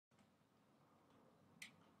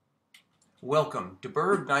Welcome to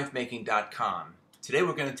Knifemaking.com. Today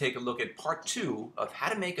we're going to take a look at part 2 of how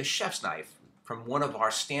to make a chef's knife from one of our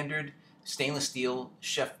standard stainless steel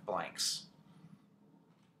chef blanks.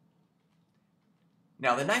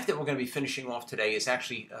 Now the knife that we're going to be finishing off today is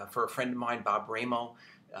actually for a friend of mine, Bob Ramo,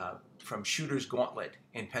 from Shooter's Gauntlet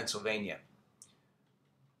in Pennsylvania.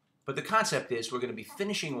 But the concept is we're going to be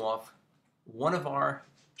finishing off one of our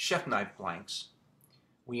chef knife blanks.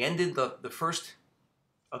 We ended the first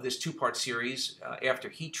of this two-part series after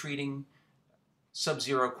heat treating,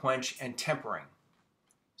 sub-zero quench, and tempering.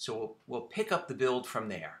 So we'll pick up the build from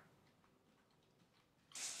there.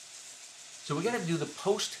 So we're going to do the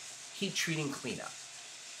post-heat treating cleanup.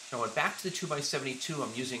 Now I went back to the 2x72.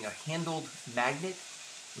 I'm using a handled magnet,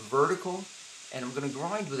 vertical, and I'm going to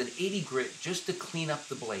grind with an 80 grit just to clean up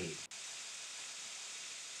the blade.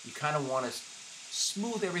 You kind of want to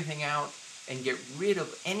smooth everything out and get rid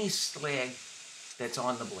of any slag that's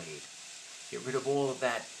on the blade. Get rid of all of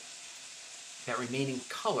that remaining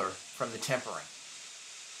color from the tempering.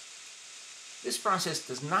 This process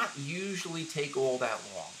does not usually take all that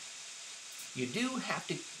long. You do have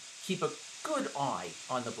to keep a good eye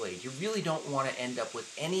on the blade. You really don't want to end up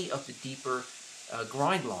with any of the deeper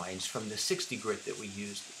grind lines from the 60 grit that we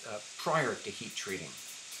used prior to heat treating.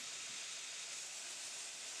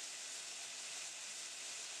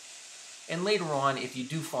 And later on, if you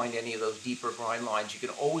do find any of those deeper grind lines, you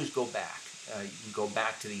can always go back. You can go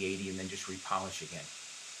back to the 80 and then just repolish again.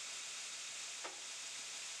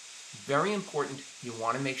 Very important, you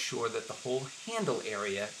want to make sure that the whole handle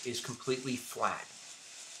area is completely flat.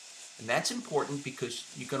 And that's important because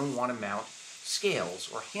you're going to want to mount scales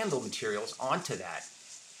or handle materials onto that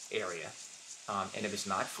area. And if it's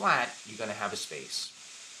not flat, you're going to have a space.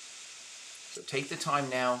 So take the time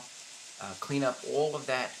now, clean up all of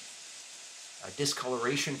that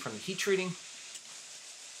discoloration from the heat treating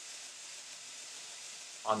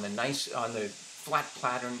on the flat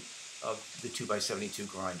pattern of the 2x72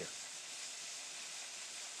 grinder.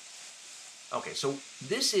 Okay, so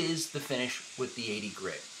this is the finish with the 80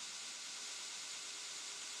 grit.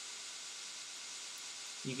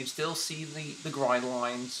 You can still see the grind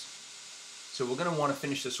lines, so we're going to want to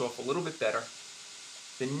finish this off a little bit better.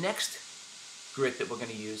 The next grit that we're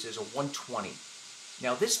going to use is a 120.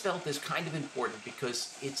 Now this belt is kind of important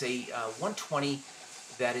because it's a 120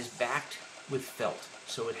 that is backed with felt.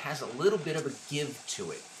 So it has a little bit of a give to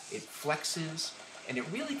it. It flexes and it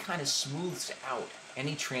really kind of smooths out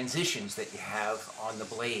any transitions that you have on the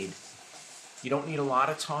blade. You don't need a lot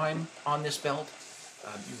of time on this belt.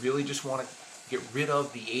 You really just want to get rid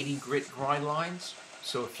of the 80 grit grind lines.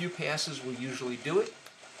 So a few passes will usually do it.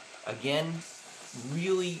 Again,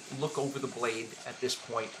 really look over the blade at this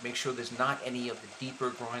point. Make sure there's not any of the deeper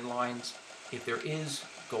grind lines. If there is,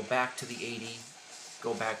 go back to the 80,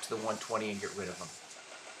 go back to the 120 and get rid of them.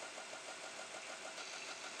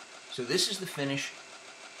 So this is the finish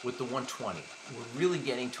with the 120. We're really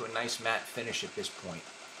getting to a nice matte finish at this point.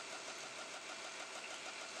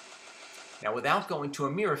 Now without going to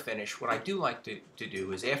a mirror finish, what I do like to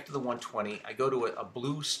do is after the 120, I go to a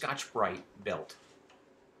blue Scotch-Brite belt.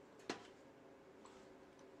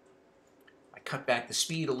 Cut back the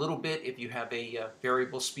speed a little bit if you have a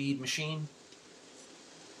variable speed machine.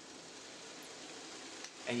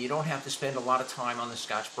 And you don't have to spend a lot of time on the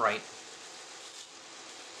Scotch-Brite.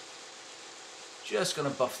 Just going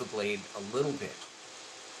to buff the blade a little bit.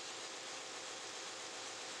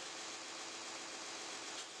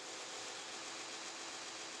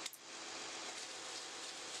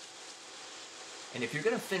 And if you're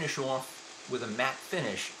going to finish off with a matte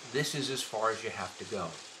finish, this is as far as you have to go.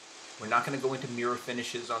 We're not going to go into mirror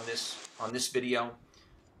finishes on this video,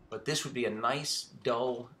 but this would be a nice,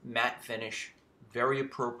 dull, matte finish, very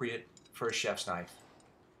appropriate for a chef's knife.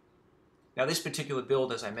 Now this particular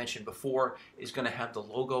build, as I mentioned before, is going to have the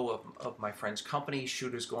logo of my friend's company,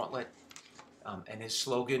 Shooter's Gauntlet, and his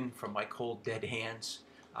slogan, "From my cold, dead hands."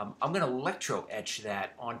 I'm going to electro etch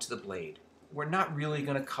that onto the blade. We're not really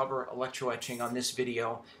going to cover electro etching on this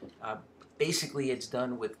video. Basically, it's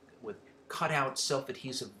done with cut-out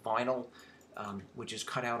self-adhesive vinyl, which is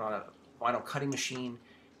cut out on a vinyl cutting machine,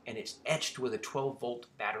 and it's etched with a 12-volt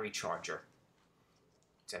battery charger.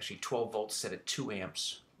 It's actually 12 volts set at 2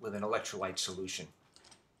 amps with an electrolyte solution.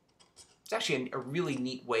 It's actually a really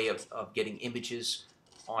neat way of getting images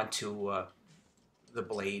onto the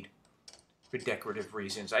blade for decorative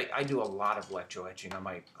reasons. I do a lot of electro etching on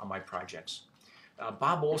my projects.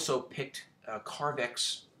 Bob also picked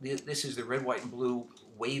Carvex. This is the red, white, and blue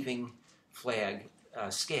waving flag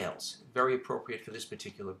scales, very appropriate for this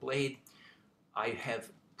particular blade. I have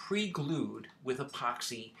pre-glued with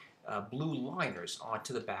epoxy blue liners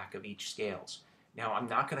onto the back of each scales. Now, I'm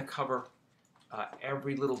not going to cover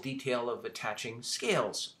every little detail of attaching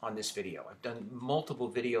scales on this video. I've done multiple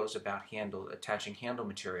videos about attaching handle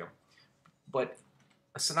material, but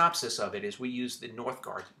a synopsis of it is we use the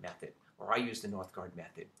Northgard method, or I use the Northgard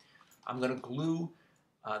method. I'm going to glue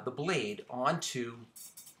the blade onto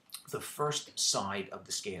the first side of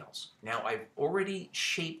the scales. Now, I've already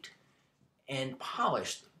shaped and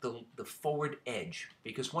polished the forward edge,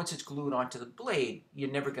 because once it's glued onto the blade, you're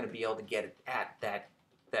never going to be able to get it at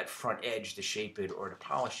that front edge to shape it or to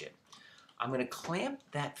polish it. I'm going to clamp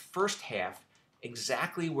that first half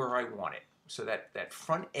exactly where I want it, so that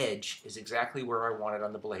front edge is exactly where I want it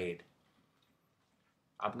on the blade.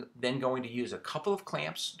 I'm then going to use a couple of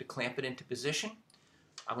clamps to clamp it into position.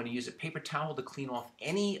 I'm going to use a paper towel to clean off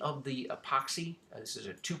any of the epoxy. This is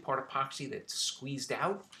a two-part epoxy that's squeezed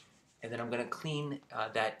out. And then I'm going to clean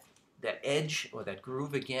that edge or that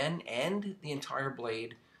groove again and the entire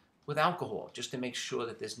blade with alcohol, just to make sure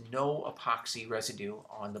that there's no epoxy residue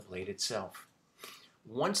on the blade itself.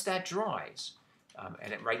 Once that dries,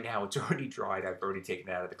 right now it's already dried, I've already taken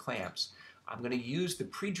it out of the clamps, I'm going to use the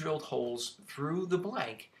pre-drilled holes through the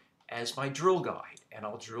blank as my drill guide, and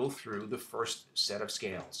I'll drill through the first set of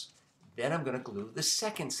scales. Then I'm going to glue the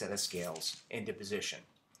second set of scales into position.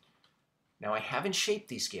 Now, I haven't shaped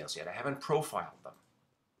these scales yet. I haven't profiled them.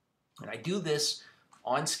 And I do this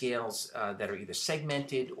on scales that are either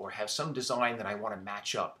segmented or have some design that I want to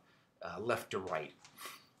match up left to right.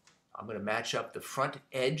 I'm going to match up the front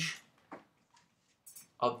edge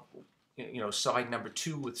of side number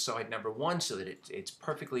 2 with side number 1 so that it's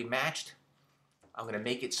perfectly matched. I'm going to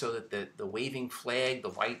make it so that the waving flag, the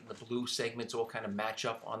white and the blue segments all kind of match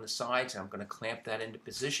up on the sides, and I'm going to clamp that into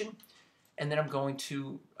position. And then I'm going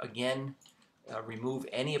to, again, remove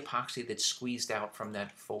any epoxy that's squeezed out from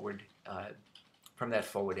that forward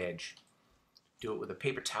edge. Do it with a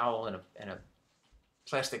paper towel and a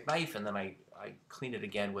plastic knife, and then I clean it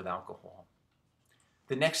again with alcohol.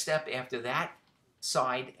 The next step after that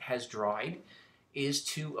side has dried is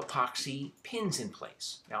to epoxy pins in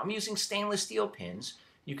place. Now, I'm using stainless steel pins.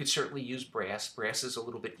 You could certainly use brass. Brass is a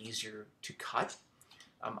little bit easier to cut.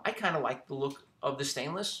 I kind of like the look of the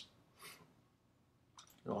stainless.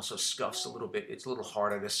 It also scuffs a little bit. It's a little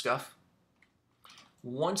harder to scuff.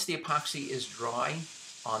 Once the epoxy is dry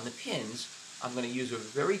on the pins, I'm going to use a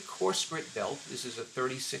very coarse grit belt. This is a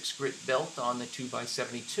 36 grit belt on the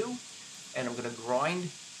 2x72, and I'm going to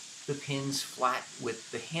grind the pins flat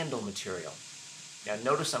with the handle material. Now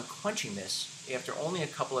notice I'm quenching this after only a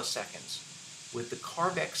couple of seconds. With the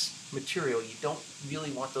Carvex material, you don't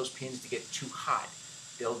really want those pins to get too hot.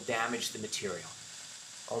 They'll damage the material,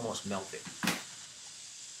 almost melt it.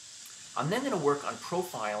 I'm then going to work on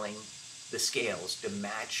profiling the scales to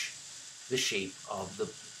match the shape of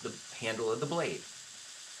the handle of the blade.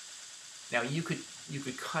 Now you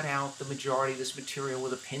could cut out the majority of this material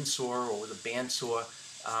with a pin saw or with a bandsaw.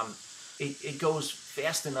 It goes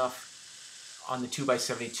fast enough on the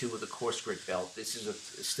 2x72 with a coarse grit belt. This is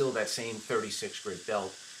still that same 36 grit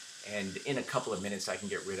belt, and in a couple of minutes I can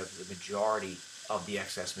get rid of the majority of the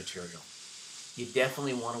excess material. You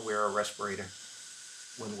definitely want to wear a respirator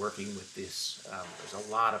when working with this. There's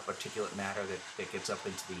a lot of particulate matter that gets up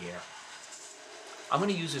into the air. I'm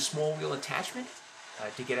going to use a small wheel attachment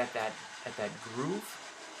to get at that groove.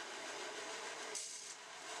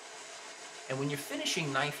 And when you're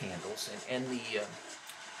finishing knife handles and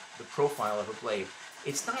the profile of a blade,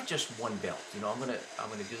 it's not just one belt. I'm going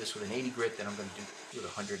to do this with an 80 grit, then I'm going to do it with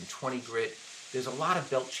 120 grit. There's a lot of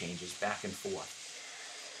belt changes back and forth.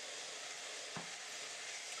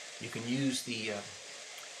 You can use the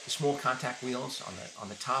small contact wheels on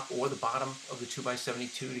the top or the bottom of the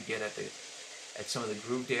 2x72 to get at some of the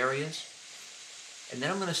grooved areas. And then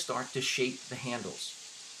I'm going to start to shape the handles.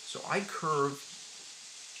 So I curve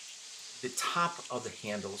the top of the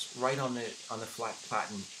handles right on the flat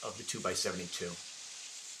platen of the 2x72.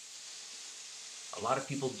 A lot of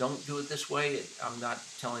people don't do it this way. I'm not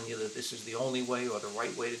telling you that this is the only way or the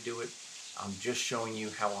right way to do it. I'm just showing you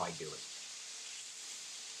how I do it.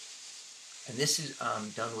 And this is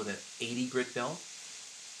done with an 80 grit belt,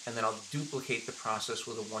 and then I'll duplicate the process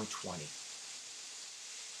with a 120.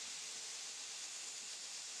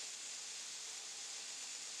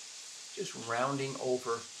 Just rounding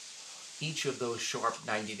over each of those sharp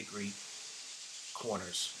 90-degree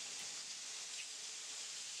corners.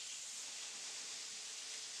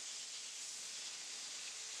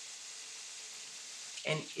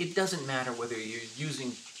 And it doesn't matter whether you're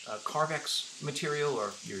using Carvex material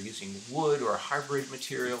or you're using wood or hybrid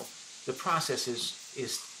material. The process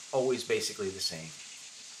is always basically the same.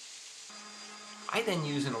 I then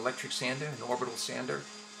use an electric sander, an orbital sander.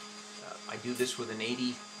 I do this with an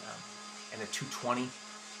 80 and a 220.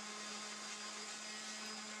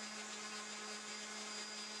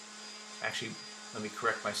 Actually, let me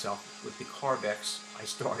correct myself. With the Carvex, I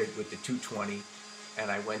started with the 220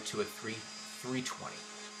 and I went to a 320.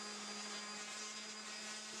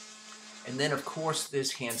 And then, of course,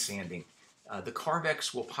 there's hand sanding. The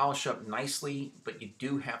Carvex will polish up nicely, but you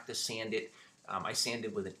do have to sand it. I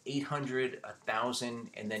sanded with an 800,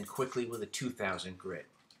 1000, and then quickly with a 2000 grit.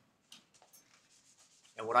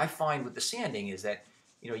 And what I find with the sanding is that,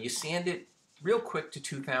 you sand it real quick to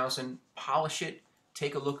 2000, polish it,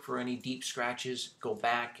 take a look for any deep scratches, go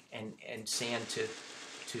back and sand to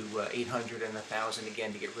 800 and 1000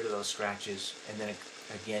 again to get rid of those scratches, and then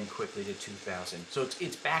again quickly to 2000. So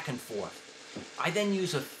it's back and forth. I then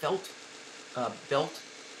use a felt belt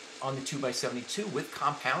on the 2x72 with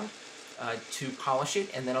compound to polish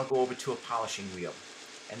it, and then I'll go over to a polishing wheel.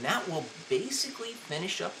 And that will basically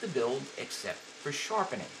finish up the build except for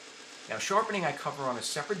sharpening. Now sharpening I cover on a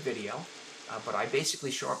separate video, but I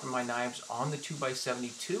basically sharpen my knives on the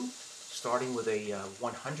 2x72, starting with a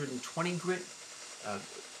 120 grit,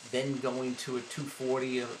 then going to a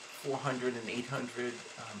 240, a 400, an 800,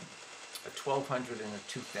 a 1200, and a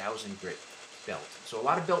 2000 grit belt. So a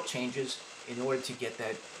lot of belt changes in order to get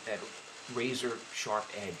that razor sharp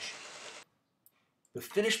edge. The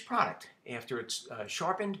finished product, after it's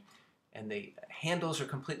sharpened and the handles are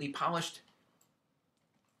completely polished,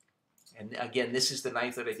 and again, this is the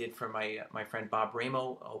knife that I did for my friend Bob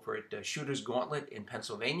Ramo over at Shooter's Gauntlet in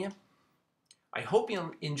Pennsylvania. I hope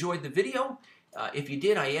you enjoyed the video. If you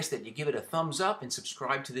did, I ask that you give it a thumbs up and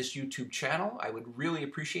subscribe to this YouTube channel. I would really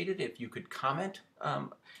appreciate it if you could comment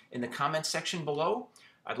in the comment section below.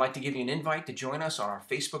 I'd like to give you an invite to join us on our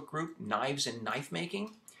Facebook group, Knives and Knife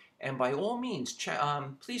Making. And by all means,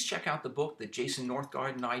 please check out the book that Jason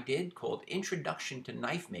Northgard and I did called Introduction to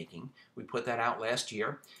Knife Making. We put that out last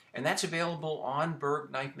year. And that's available on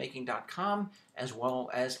Berg Knifemaking.com as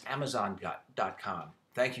well as Amazon.com.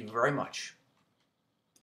 Thank you very much.